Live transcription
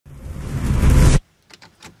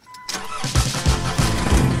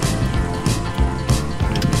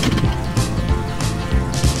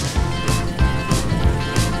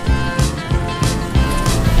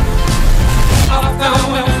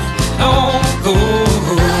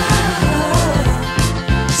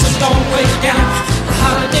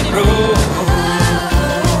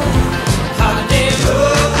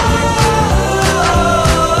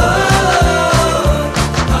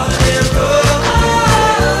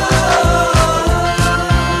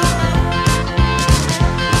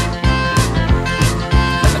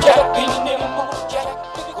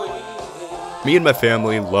Me and my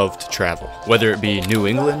family love to travel, whether it be New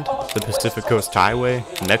England, the Pacific Coast Highway,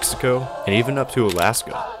 Mexico, and even up to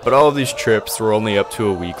Alaska. But all of these trips were only up to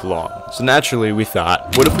a week long. So naturally we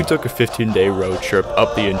thought, what if we took a 15-day road trip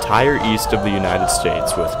up the entire east of the United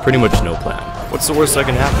States with pretty much no plan? What's the worst that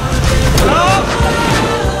can happen?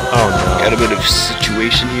 Oh no. Got a bit of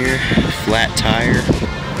situation here, flat tire.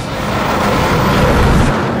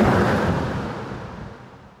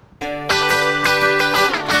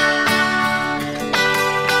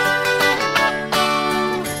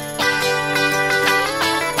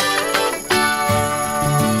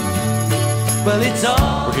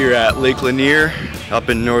 We're here at Lake Lanier up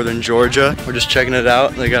in northern Georgia. We're just checking it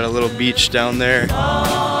out. They got a little beach down there.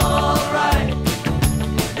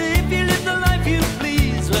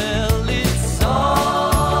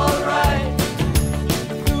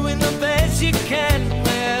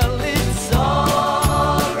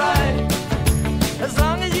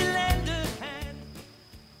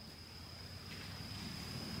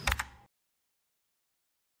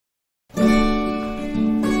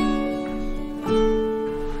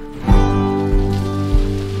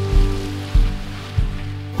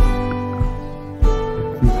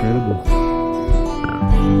 Incredible.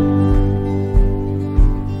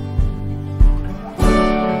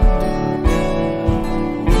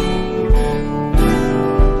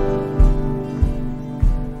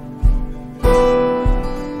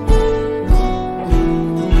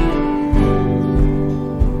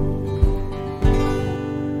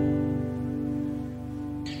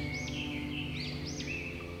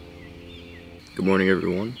 Good morning,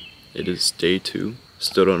 everyone. It is day 2.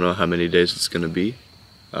 Still don't know how many days it's gonna be.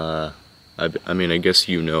 I mean, I guess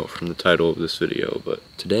you know from the title of this video, but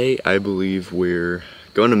today I believe we're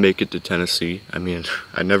going to make it to Tennessee. I mean,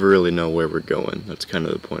 I never really know where we're going. That's kind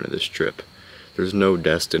of the point of this trip. There's no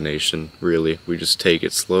destination, really. We just take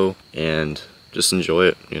it slow and just enjoy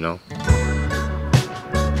it, you know?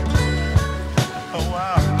 Oh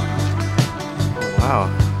wow. Oh, wow.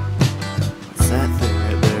 What's that thing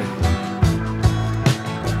right there?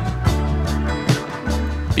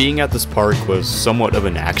 Being at this park was somewhat of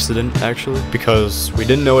an accident, actually, because we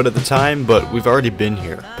didn't know it at the time, but we've already been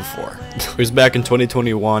here before. It was back in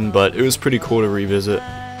 2021, but it was pretty cool to revisit.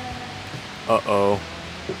 Uh-oh.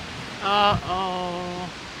 Uh-oh.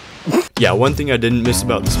 Yeah, one thing I didn't miss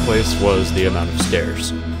about this place was the amount of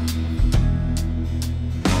stairs.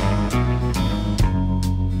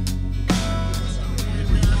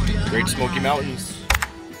 Great Smoky Mountains.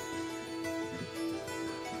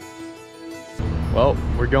 Well,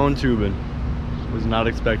 we're going tubing. Was not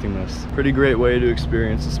expecting this. Pretty great way to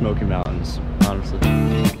experience the Smoky Mountains, honestly.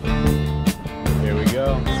 Here we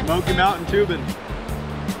go. Smoky Mountain tubing.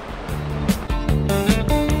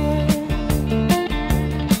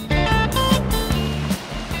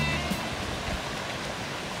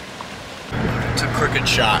 It's a crooked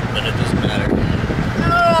shot, but it doesn't matter.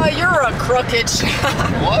 You're a crooked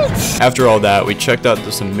shot. What? After all that, we checked out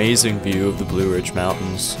this amazing view of the Blue Ridge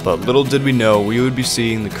Mountains, but little did we know we would be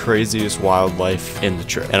seeing the craziest wildlife in the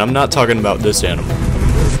trip. And I'm not talking about this animal.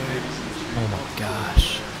 Oh my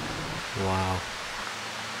gosh. Wow.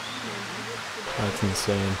 That's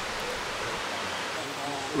insane.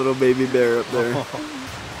 Little baby bear up there.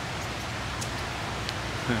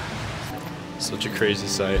 Such a crazy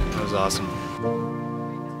sight. That was awesome.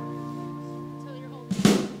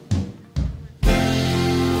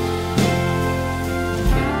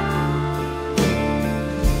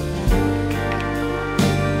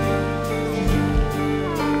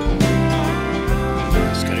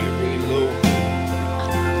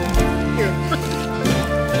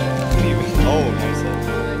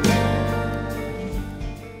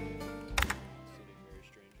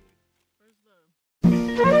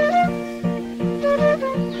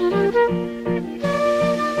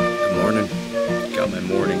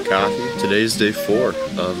 Coffee. Today's day 4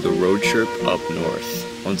 of the road trip up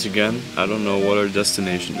north. Once again, I don't know what our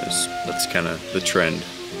destination is. That's kind of the trend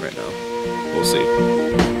right now. We'll see.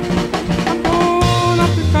 I'm going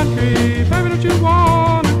up the country, baby, don't you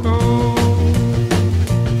wanna go?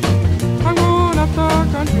 I'm going up the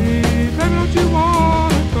country, baby, don't you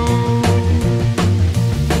wanna go?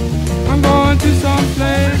 I'm going to some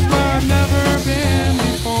place where I've never been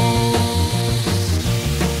before.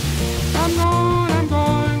 I'm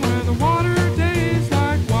going where the water tastes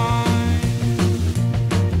like wine.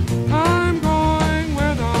 I'm going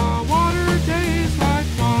where the water tastes like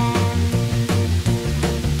wine.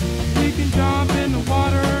 We can jump in the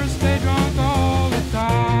water, stay drunk all the time.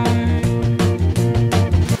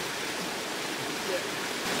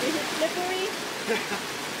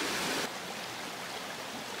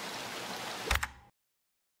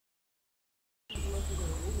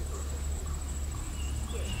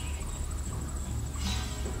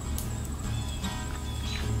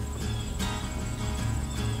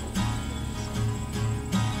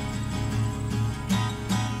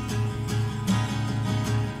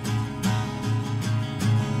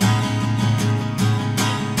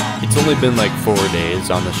 only been like 4 days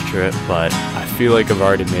on this trip, but I feel like I've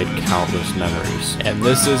already made countless memories. And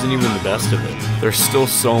this isn't even the best of it. There's still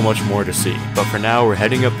so much more to see. But for now, we're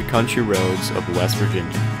heading up the country roads of West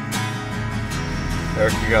Virginia.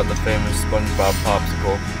 Eric, you got the famous SpongeBob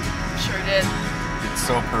popsicle. Sure did. It's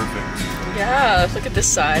so perfect. Yeah, look at this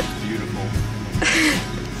side. Beautiful.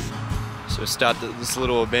 So we stopped at this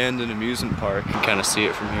little abandoned amusement park. You can kind of see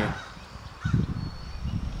it from here.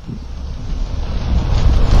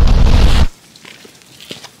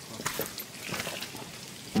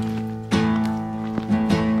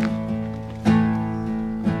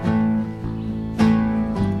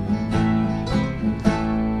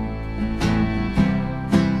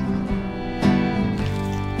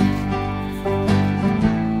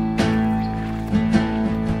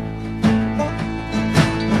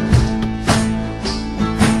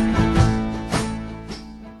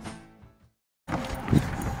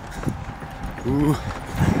 Ooh.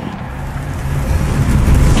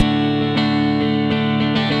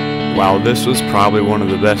 Wow, this was probably one of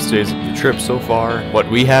the best days of the trip so far. What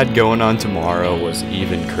we had going on tomorrow was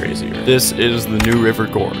even crazier. This is the New River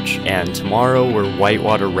Gorge, and tomorrow we're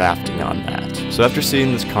whitewater rafting on that. So after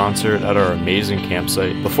seeing this concert at our amazing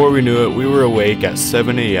campsite, before we knew it, we were awake at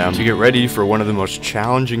 7 a.m. to get ready for one of the most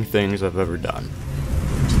challenging things I've ever done.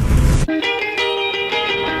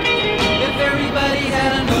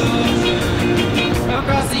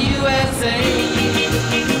 Across the USA,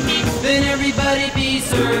 then everybody be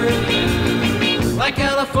served like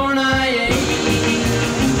California.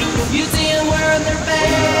 You see them wearing their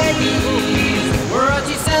baggies,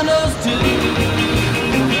 Warachi sandals too,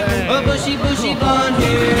 a bushy blonde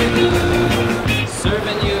hair,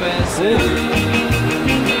 serving USA.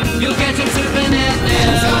 You'll catch them surfing at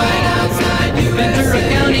outside Ventura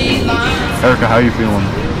County line. Erica, how are you feeling?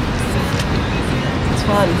 It's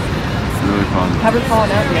fun. Really fun. Haven't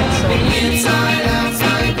fallen out yet, so. Inside,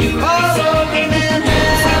 outside, all over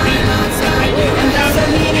Manhattan, and down the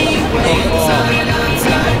Meany Way. Inside,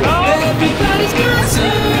 outside, everybody's gone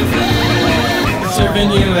surfing, surfing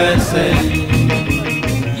USA.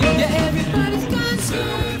 Yeah, everybody's gone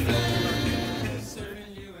surfing,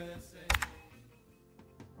 surfing USA.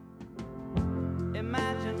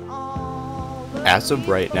 Imagine all. As of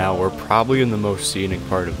right now, we're probably in the most scenic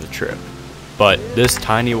part of the trip. But this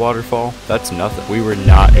tiny waterfall, that's nothing. We were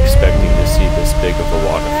not expecting to see this big of a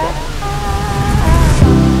waterfall.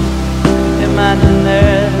 Imagine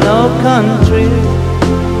there's no country.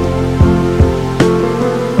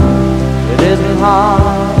 It isn't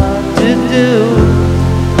hard to do.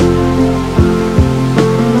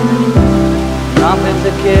 Nothing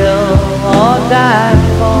to kill or die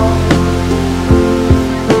for,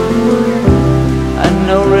 and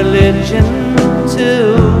no religion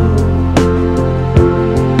too.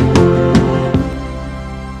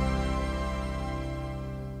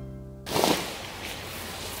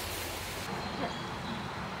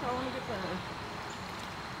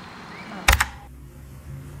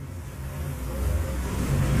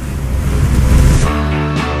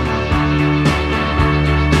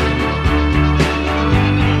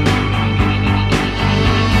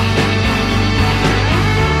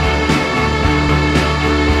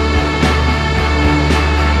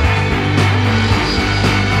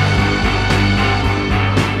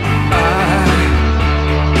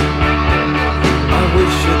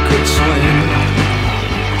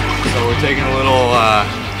 Taking a little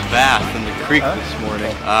bath in the creek this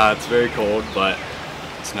morning. It's very cold, but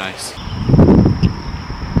it's nice.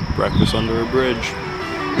 Breakfast under a bridge.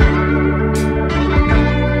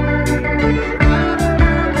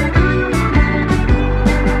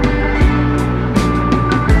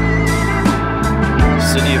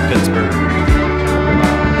 City of Pittsburgh.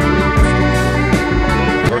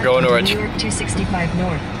 We're going to our 265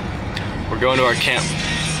 north. We're going to our camp.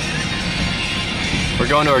 We're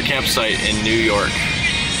going to our campsite in New York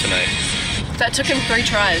tonight. That took him 3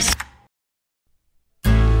 tries.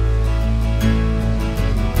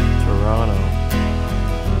 Toronto.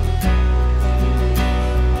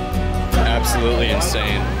 Absolutely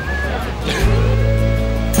insane.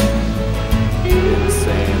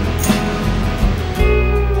 Insane.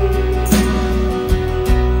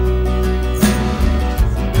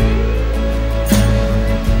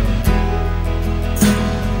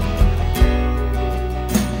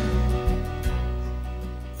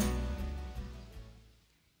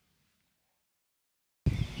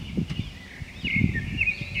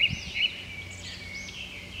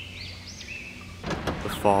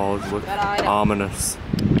 Falls look ominous.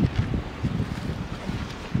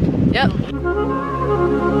 Yep.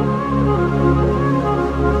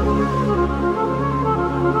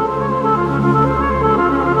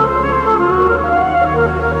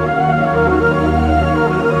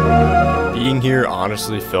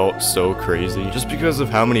 honestly felt so crazy just because of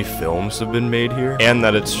how many films have been made here and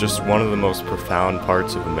that it's just one of the most profound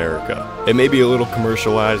parts of America. It may be a little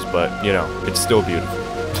commercialized, but you know, it's still beautiful.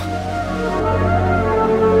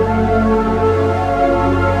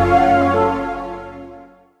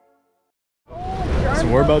 So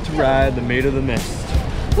we're about to ride the Maid of the Mist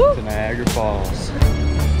to Niagara Falls.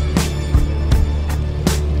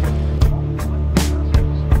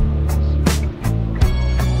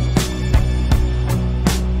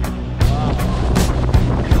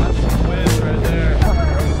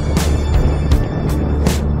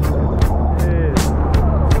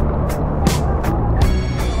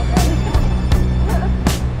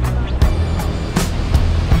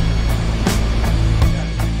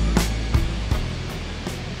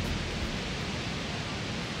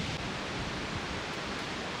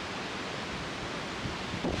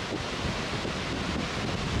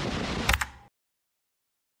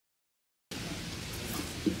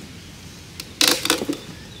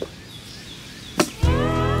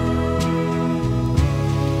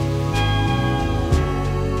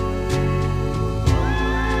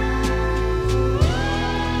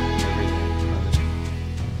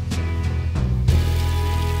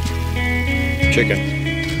 Chicken.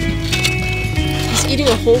 He's eating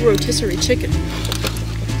a whole rotisserie chicken.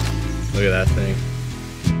 Look at that thing.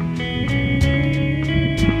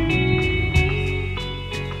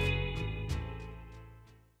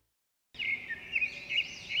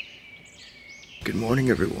 Good morning,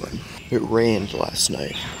 everyone. It rained last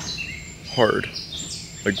night. Hard.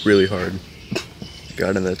 Like really hard.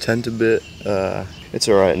 Got in the tent a bit. It's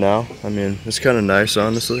alright now. I mean, it's kind of nice,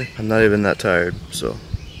 honestly. I'm not even that tired, so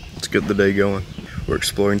let's get the day going. We're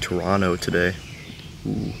exploring Toronto today.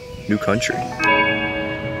 Ooh, new country.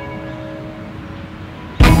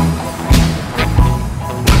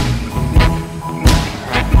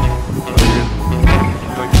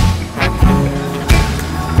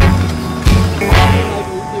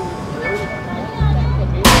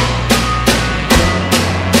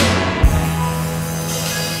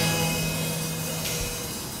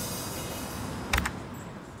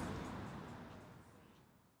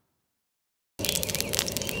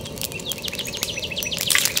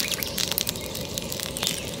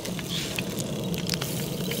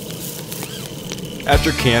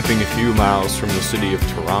 After camping a few miles from the city of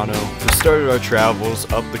Toronto, we started our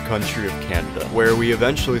travels up the country of Canada, where we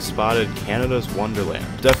eventually spotted Canada's Wonderland.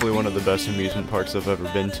 Definitely one of the best amusement parks I've ever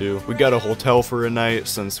been to. We got a hotel for a night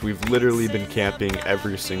since we've literally been camping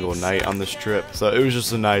every single night on this trip, so it was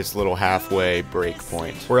just a nice little halfway break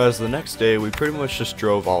point. Whereas the next day, we pretty much just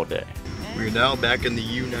drove all day. We are now back in the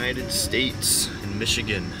United States, in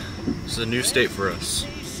Michigan. This is a new state for us.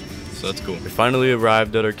 So that's cool. We finally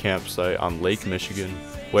arrived at our campsite on Lake Michigan,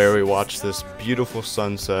 where we watched this beautiful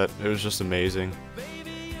sunset. It was just amazing.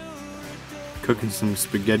 Cooking some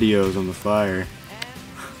SpaghettiOs on the fire.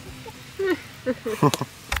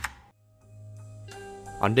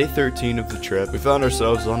 On day 13 of the trip, we found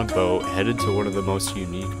ourselves on a boat headed to one of the most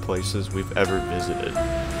unique places we've ever visited.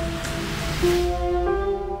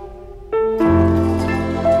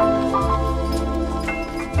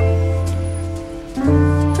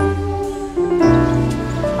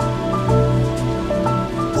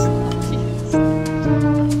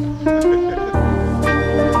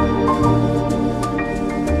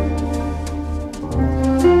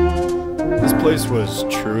 This was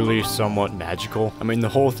truly somewhat magical. I mean, the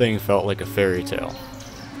whole thing felt like a fairy tale.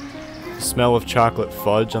 The smell of chocolate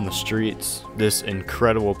fudge on the streets, this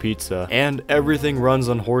incredible pizza, and everything runs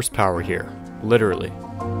on horsepower here, literally.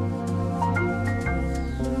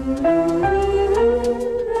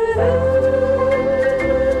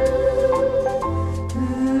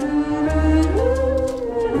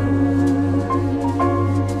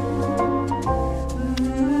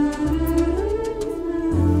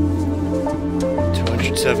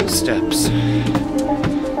 Seven steps.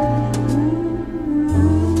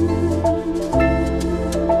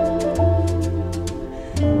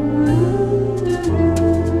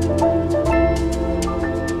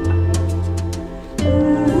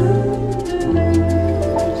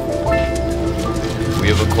 We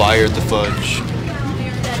have acquired the fudge.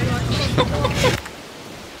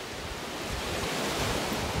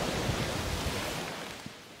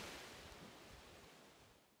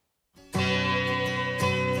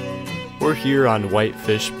 We're here on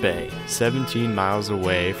Whitefish Bay, 17 miles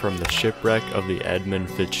away from the shipwreck of the Edmund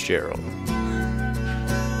Fitzgerald.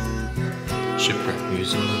 Shipwreck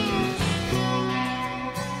Museum.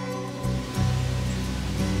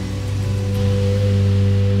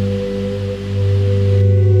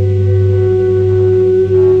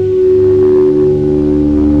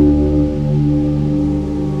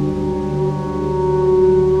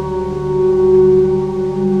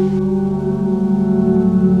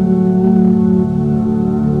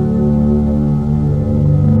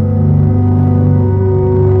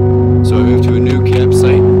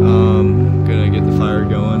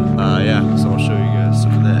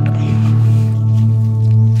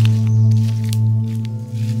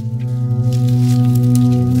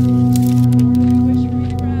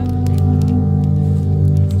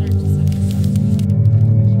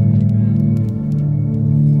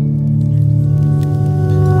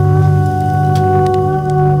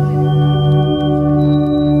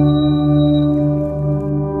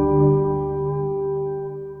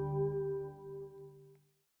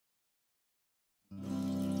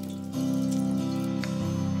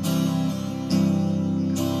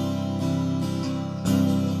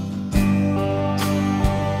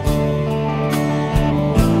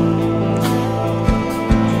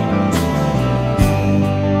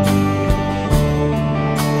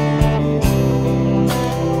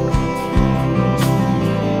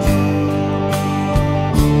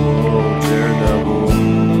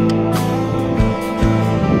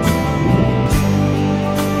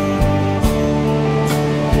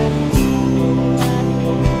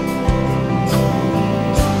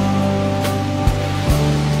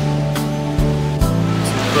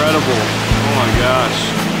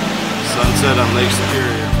 gosh. Sunset on Lake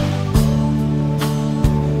Superior.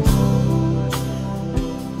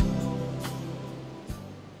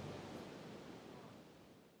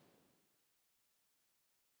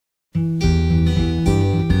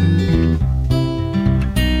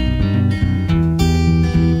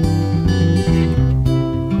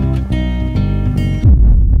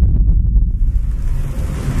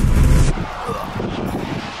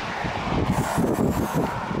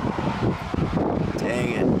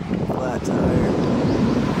 Dang it, flat tire.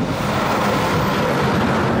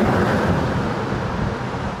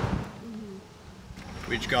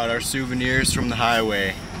 We just got our souvenirs from the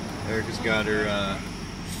highway. Erica's got her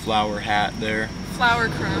flower hat there. Flower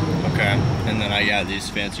crown. Okay, and then I got these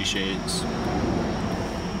fancy shades.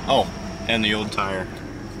 Oh, and the old tire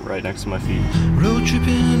right next to my feet. Road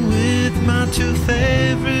tripping with my two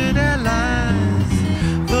favorite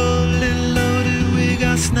allies. Fully loaded, we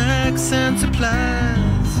got snacks and supplies.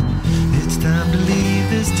 It's time to leave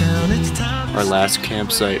this town, it's time to Our last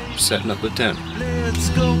campsite, setting up the tent. Let's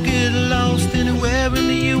go get lost anywhere in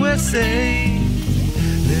the USA.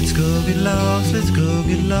 Let's go get lost, let's go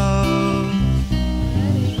get lost.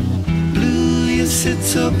 Blue, you sit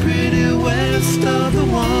so pretty west of the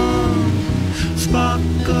one.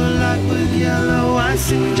 Sparkle like with yellow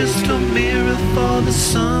icing, just a mirror for the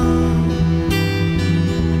sun.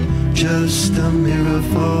 Just a mirror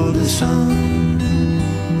for the sun.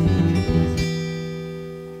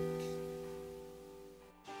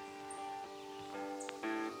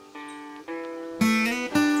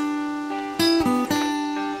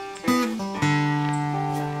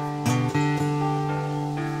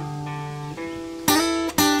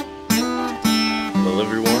 Hello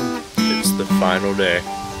everyone, it's the final day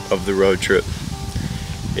of the road trip.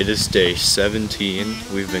 It is day 17.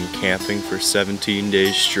 We've been camping for 17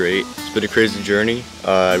 days straight. It's been a crazy journey.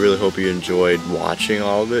 I really hope you enjoyed watching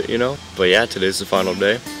all of it, you know. But yeah, today's the final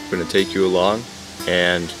day. We're gonna take you along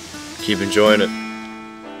and keep enjoying it.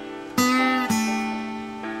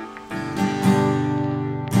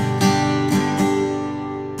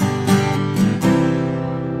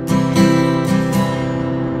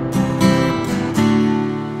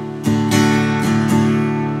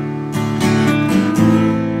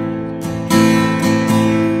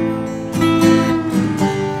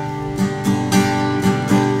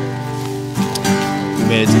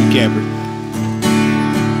 Made it to the camper.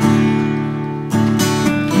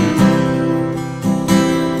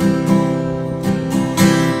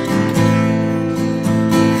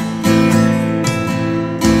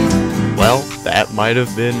 Well, that might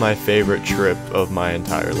have been my favorite trip of my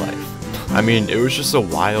entire life. I mean, it was just a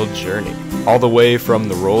wild journey. All the way from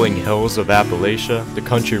the rolling hills of Appalachia, the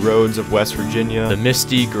country roads of West Virginia, the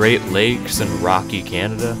misty Great Lakes and rocky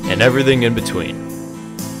Canada, and everything in between.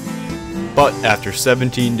 But after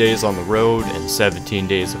 17 days on the road and 17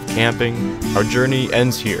 days of camping, our journey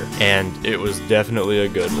ends here, and it was definitely a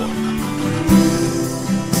good one.